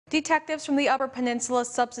Detectives from the Upper Peninsula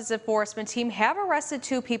Substance Enforcement Team have arrested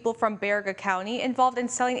two people from Baraga County involved in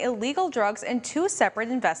selling illegal drugs in two separate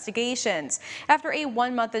investigations. After a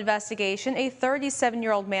one-month investigation, a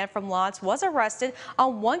 37-year-old man from Lawrence was arrested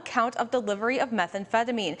on one count of delivery of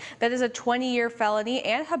methamphetamine. That is a 20-year felony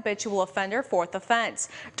and habitual offender, fourth offense.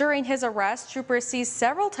 During his arrest, troopers seized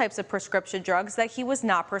several types of prescription drugs that he was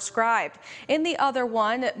not prescribed. In the other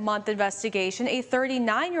one-month investigation, a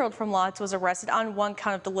 39-year-old from Lawrence was arrested on one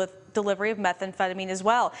count of delivery of methamphetamine as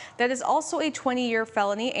well. That is also a 20-year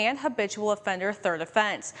felony and habitual offender, third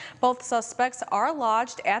offense. Both suspects are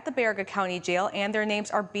lodged at the Baraga County Jail, and their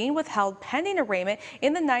names are being withheld pending arraignment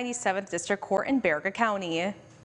in the 97th District Court in Baraga County.